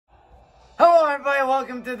Hello everybody,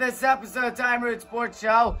 welcome to this episode of Tommy Maroon Sports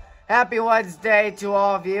Show. Happy Wednesday to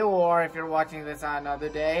all of you, or if you're watching this on another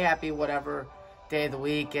day, happy whatever day of the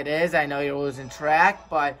week it is. I know you're losing track,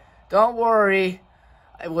 but don't worry.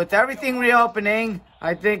 With everything reopening,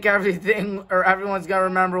 I think everyone's going to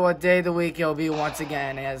remember what day of the week it'll be once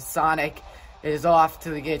again, as Sonic is off to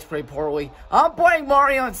the gates pretty poorly. I'm playing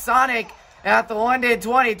Mario and Sonic at the London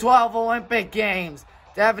 2012 Olympic Games.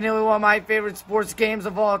 Definitely one of my favorite sports games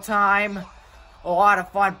of all time. A lot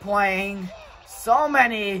of fun playing. So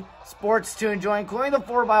many sports to enjoy, including the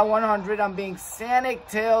 4x100. I'm being Sonic,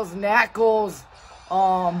 Tails, Knuckles,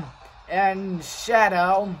 and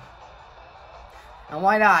Shadow. And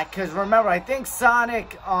why not? Because remember, I think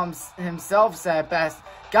Sonic himself said best,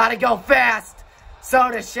 gotta go fast.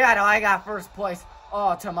 So does Shadow. I got first place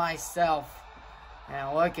all to myself.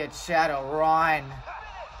 And look at Shadow run.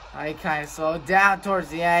 I kind of slowed down towards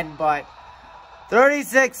the end, but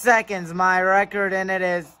 36 seconds. My record in it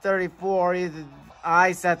is 34. Either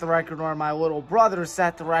I set the record or my little brother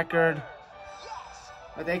set the record.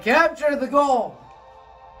 But they captured the goal.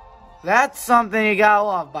 That's something you gotta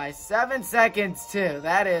love. By 7 seconds, too.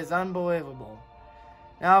 That is unbelievable.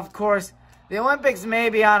 Now, of course, the Olympics may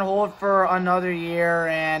be on hold for another year,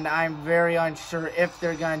 and I'm very unsure if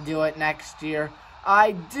they're gonna do it next year.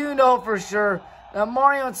 I do know for sure that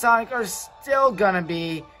Mario and Sonic are still gonna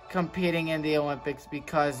be competing in the Olympics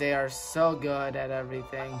because they are so good at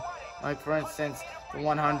everything. Like, for instance, the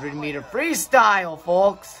 100-meter freestyle,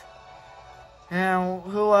 folks. And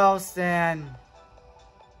who else then?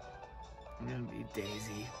 I'm gonna be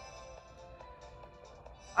Daisy.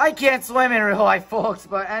 I can't swim in real life, folks.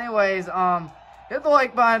 But anyways, hit the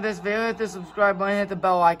like button of this video, hit the subscribe button, hit the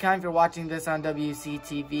bell icon if you're watching this on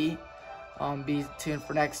WCTV. Be tuned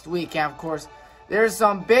for next week. And of course, there's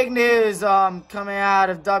some big news coming out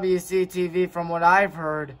of WCTV from what I've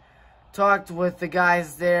heard. Talked with the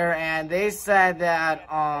guys there, and they said that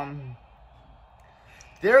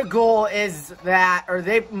their goal is that, or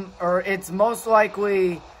it's most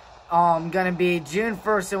likely gonna be June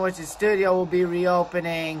 1st, in which the studio will be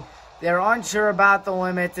reopening. They're unsure about the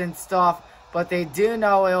limits and stuff, but they do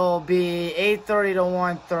know it will be 8:30 to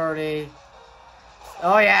 1:30.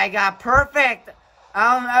 Oh yeah, I got perfect.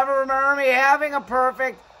 I don't ever remember me having a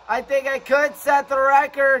perfect. I think I could set the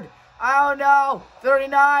record. I don't know.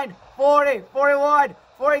 39, 40, 41,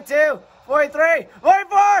 42, 43,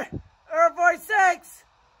 44, or 46.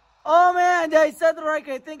 Oh man, did I set the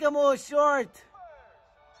record? I think I'm a little short.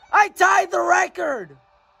 I tied the record.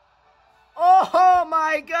 Oh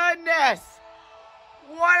my goodness.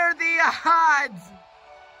 What are the odds?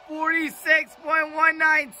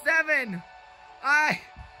 46.197. I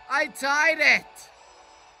tied it.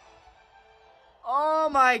 Oh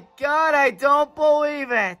my God, I don't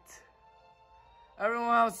believe it.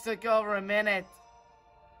 Everyone else took over a minute.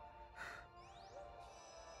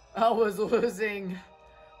 I was losing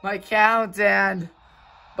my count, and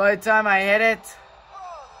by the time I hit it,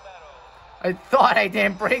 I thought I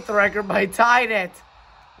didn't break the record, but I tied it.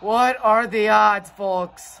 What are the odds,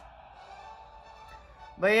 folks?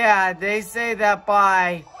 But yeah, they say that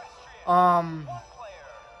by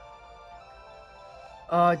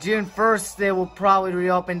June 1st, they will probably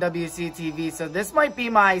reopen WCTV. So this might be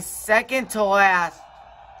my second to last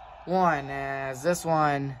one, as this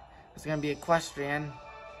one is going to be equestrian.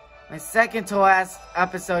 My second to last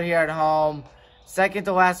episode here at home. Second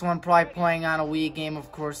to last one probably playing on a Wii game,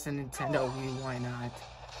 of course, the Nintendo Wii. Why not?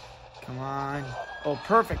 Come on. Oh,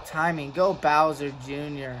 perfect timing. Go Bowser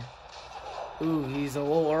Jr. Ooh, he's a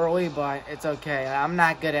little early, but it's okay. I'm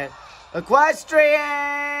not good at equestrian.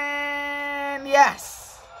 Yes.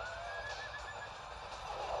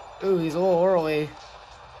 Ooh, he's a little early.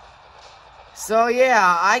 So,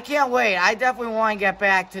 yeah, I can't wait. I definitely want to get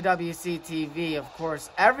back to WCTV, of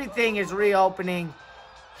course. Everything is reopening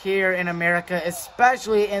here in America,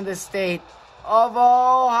 especially in the state of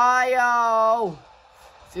Ohio.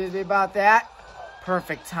 Excuse me about that.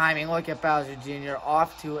 Perfect timing. Look at Bowser Jr.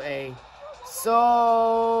 off to a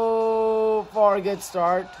so far good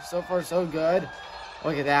start. So far, so good.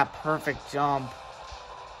 Look at that perfect jump.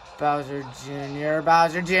 Bowser Jr.,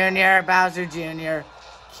 Bowser Jr., Bowser Jr.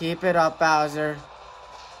 Keep it up, Bowser.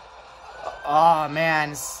 Oh,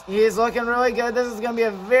 man. He's looking really good. This is going to be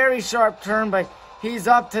a very sharp turn, but he's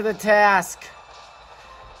up to the task.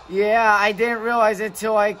 Yeah, I didn't realize it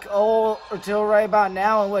till till right about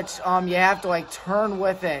now, in which you have to like turn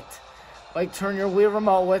with it. Like turn your Wii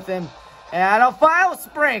remote with him. And a final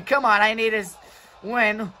sprint. Come on, I need to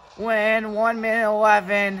win 1 minute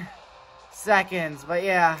 11 seconds. But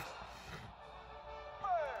yeah.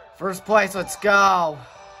 First place, let's go.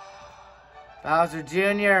 Bowser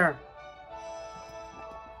Jr.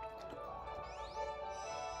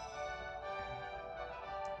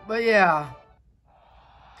 But yeah.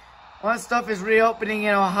 A lot of stuff is reopening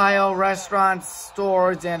in Ohio, restaurants,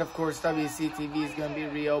 stores, and of course WCTV is going to be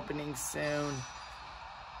reopening soon.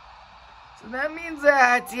 So that means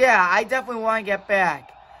that, yeah, I definitely want to get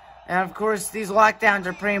back. And of course, these lockdowns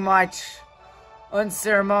are pretty much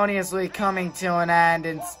unceremoniously coming to an end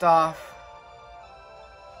and stuff.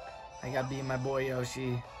 I gotta beat my boy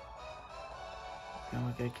Yoshi.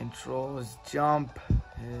 Gonna get control. His jump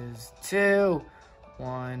is 2.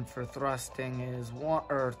 1 for thrusting is 1,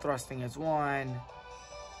 or thrusting is 1.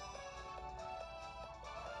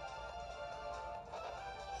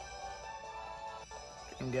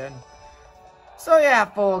 Getting good. So yeah,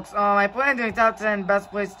 folks, I plan on doing top 10 best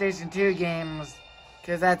PlayStation 2 games,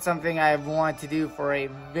 because that's something I've wanted to do for a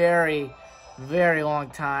very, very long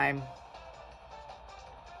time.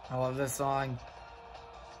 I love this song.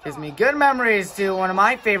 Gives me good memories to one of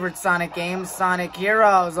my favorite Sonic games, Sonic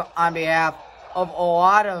Heroes, on behalf of a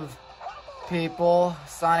lot of people.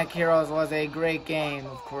 Sonic Heroes was a great game,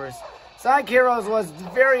 of course. Sonic Heroes was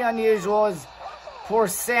very unusual as poor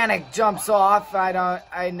Sonic jumps off.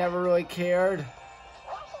 I never really cared.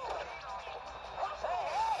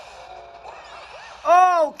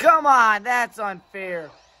 Oh, come on, that's unfair.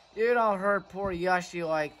 You don't hurt poor Yoshi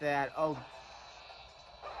like that. Oh.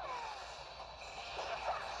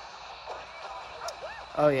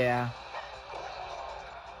 Oh yeah.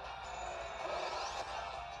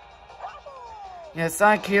 Yeah,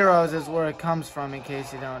 Sonic Heroes is where it comes from, in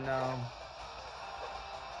case you don't know.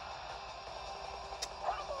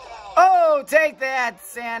 Oh, take that,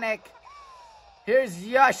 Sonic. Here's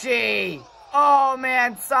Yoshi. Oh,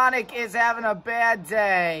 man, Sonic is having a bad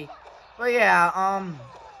day. But yeah,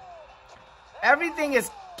 everything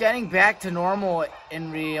is getting back to normal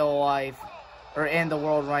in real life, or in the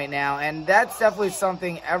world right now. And that's definitely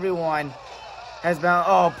something everyone has been,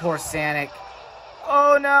 oh, poor Sonic.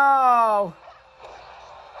 Oh, no.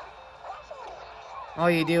 All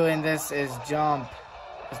you do in this is jump.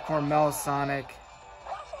 This poor Mel Sonic.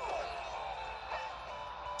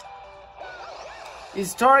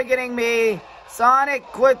 He's targeting me. Sonic,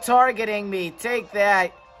 quit targeting me. Take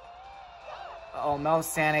that. Oh, Mel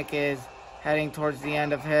Sonic is heading towards the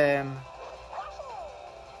end of him.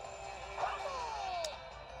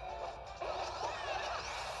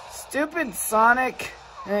 Stupid Sonic.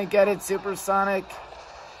 I didn't get it, Super Sonic.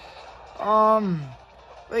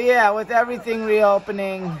 But yeah, with everything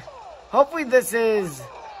reopening, hopefully this is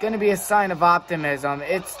going to be a sign of optimism.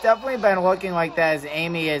 It's definitely been looking like that as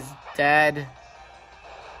Amy is dead.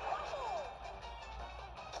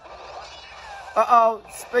 Uh-oh,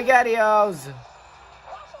 SpaghettiOs.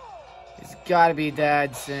 He's got to be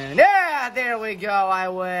dead soon. Yeah, there we go, I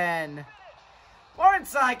win. Maroon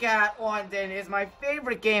Sonic at London is my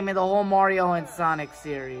favorite game in the whole Mario and Sonic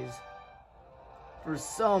series. For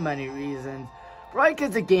so many reasons. Probably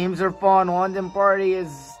because the games are fun. London Party is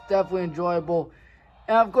definitely enjoyable.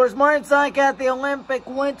 And of course, Maroon Sonic at the Olympic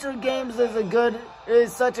Winter Games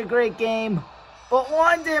is such a great game. But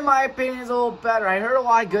London, in my opinion, is a little better. I heard a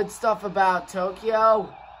lot of good stuff about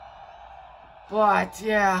Tokyo. But,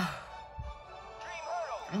 yeah.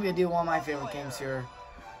 I'm going to do one of my favorite games here.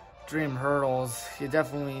 Dream Hurdles. You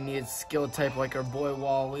definitely need skill type like our boy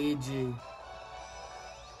Waluigi.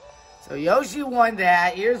 So Yoshi won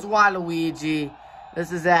that. Here's Waluigi.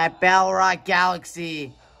 This is at Battle Rock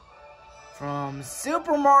Galaxy from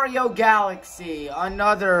Super Mario Galaxy.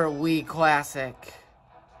 Another Wii classic.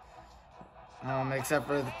 Except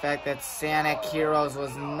for the fact that Sonic Heroes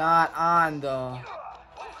was not on the,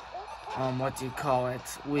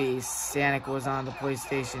 Wii. Sonic was on the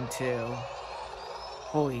PlayStation 2.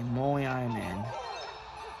 Holy moly, I'm in.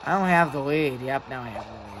 I don't have the lead. Yep, now I have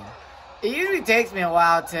the lead. It usually takes me a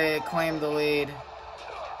while to claim the lead.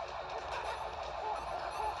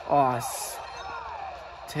 Oh,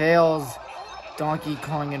 Tails, Donkey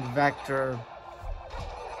Kong, and Vector.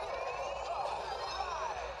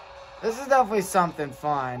 This is definitely something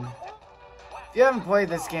fun. If you haven't played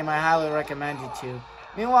this game, I highly recommend you to.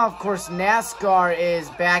 Meanwhile, of course, NASCAR is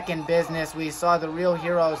back in business. We saw the Real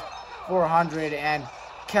Heroes 400 and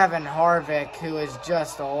Kevin Harvick, who is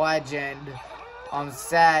just a legend,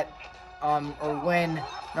 set or win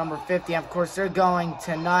number 50. And of course, they're going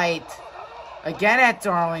tonight again at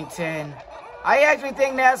Darlington. I actually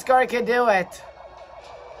think NASCAR can do it.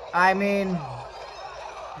 I mean,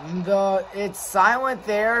 it's silent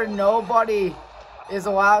there. Nobody is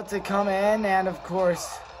allowed to come in. And of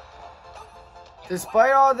course,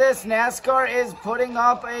 despite all this, NASCAR is putting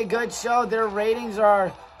up a good show. Their ratings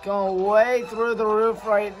are going way through the roof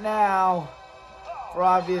right now. For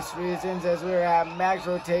obvious reasons, as we're at max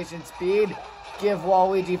rotation speed. give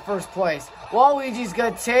Waluigi first place. Waluigi's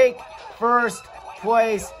going to take first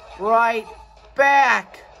place right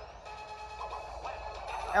back.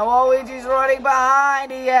 And Waluigi's running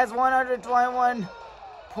behind. He has 121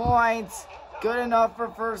 points. Good enough for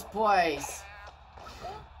first place.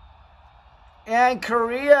 And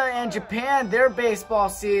Korea and Japan, their baseball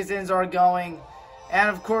seasons are going. And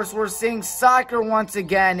of course, we're seeing soccer once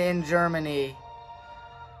again in Germany.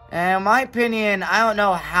 And in my opinion, I don't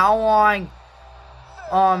know how long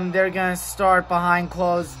they're going to start behind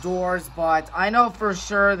closed doors. But I know for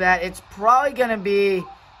sure that it's probably going to be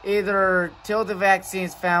either till the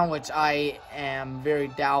vaccine's found, which I am very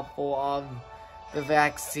doubtful of the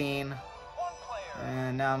vaccine.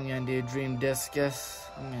 And now I'm going to do Dream Discus.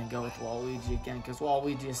 I'm going to go with Waluigi again because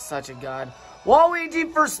Waluigi is such a god.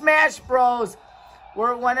 Waluigi for Smash Bros.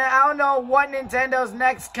 I don't know what Nintendo's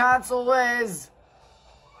next console is.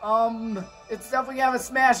 It's definitely going to have a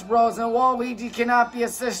Smash Bros. And Waluigi cannot be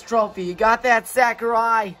assist trophy. You got that,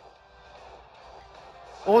 Sakurai?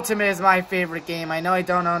 Ultimate is my favorite game. I know I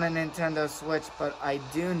don't own a Nintendo Switch, but I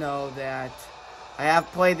do know that I have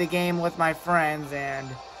played the game with my friends, and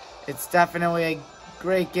it's definitely a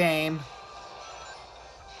great game.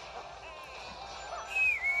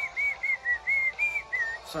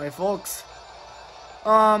 Sorry, folks.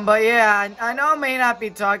 But yeah, I know I may not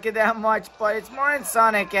be talking that much, but it's more than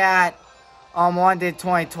Sonic at Wanted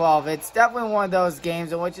 2012. It's definitely one of those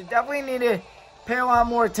games in which you definitely need to pay a lot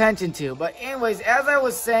more attention to. But anyways, as I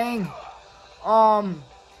was saying,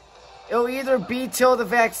 it'll either be till the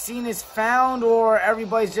vaccine is found, or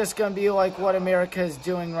everybody's just gonna be like what America is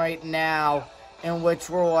doing right now, in which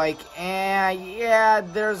we're like, yeah,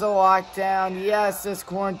 there's a lockdown, yes, this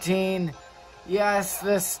quarantine, yes,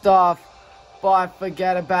 this stuff, but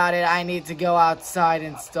forget about it, I need to go outside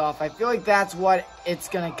and stuff. I feel like that's what it's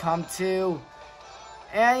gonna come to.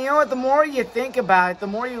 And you know what, the more you think about it, the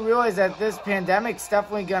more you realize that this pandemic's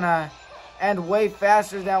definitely gonna end way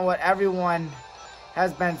faster than what everyone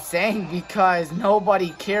has been saying, because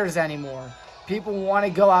nobody cares anymore. People want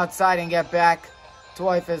to go outside and get back to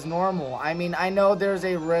life as normal. I mean, I know there's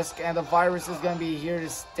a risk and the virus is going to be here to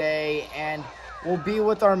stay, and we'll be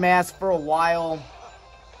with our mask for a while.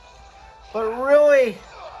 But really,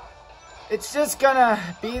 it's just going to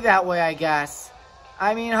be that way, I guess.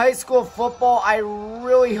 I mean, high school football, I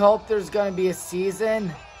really hope there's going to be a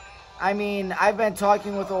season. I mean, I've been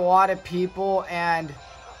talking with a lot of people, and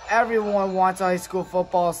everyone wants a high school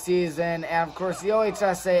football season, and of course the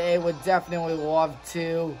OHSAA would definitely love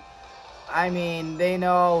to. I mean, they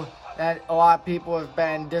know that a lot of people have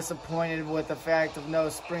been disappointed with the fact of no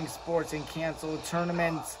spring sports and canceled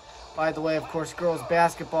tournaments. By the way, of course, girls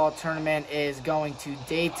basketball tournament is going to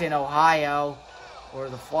Dayton, Ohio, where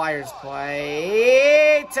the Flyers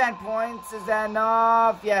play. 10 points, is that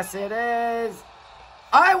enough? Yes, it is.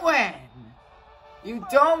 I win! You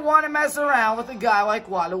don't want to mess around with a guy like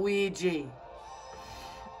Waluigi,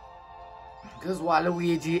 because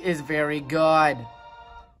Waluigi is very good.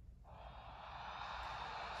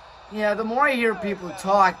 Yeah, the more I hear people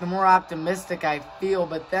talk, the more optimistic I feel,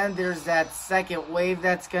 but then there's that second wave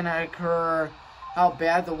that's going to occur, how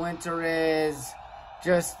bad the winter is,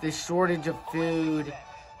 just the shortage of food,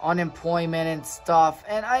 unemployment and stuff.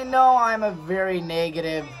 And I know I'm a very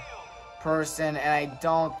negative person, and I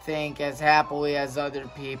don't think as happily as other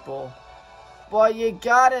people, but you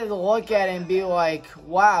gotta look at it and be like,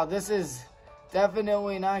 wow, this is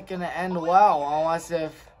definitely not gonna end well, unless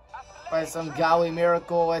if by some golly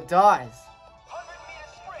miracle it does.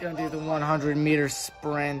 Gonna do the 100-meter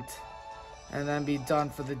sprint and then be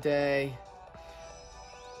done for the day.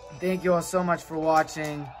 Thank you all so much for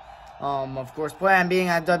watching. Of course, plan being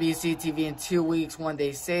on WCTV in 2 weeks when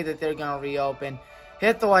they say that they're gonna reopen.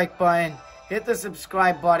 Hit the like button, hit the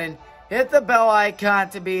subscribe button, hit the bell icon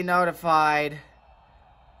to be notified.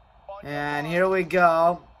 And here we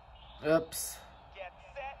go. Oops.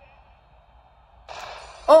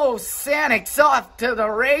 Oh, Sonic's off to the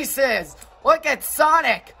races. Look at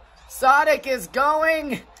Sonic. Sonic is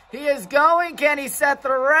going. He is going. Can he set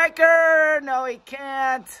the record? No, he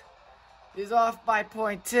can't. He's off by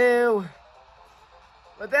 0.2.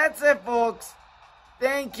 But that's it, folks.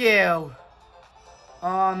 Thank you.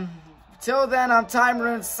 Till then, I'm Tommy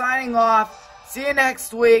Maroon signing off. See you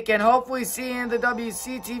next week, and hopefully see you in the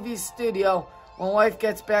WCTV studio when life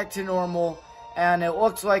gets back to normal. And it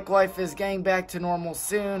looks like life is getting back to normal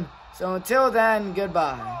soon. So until then,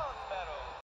 goodbye.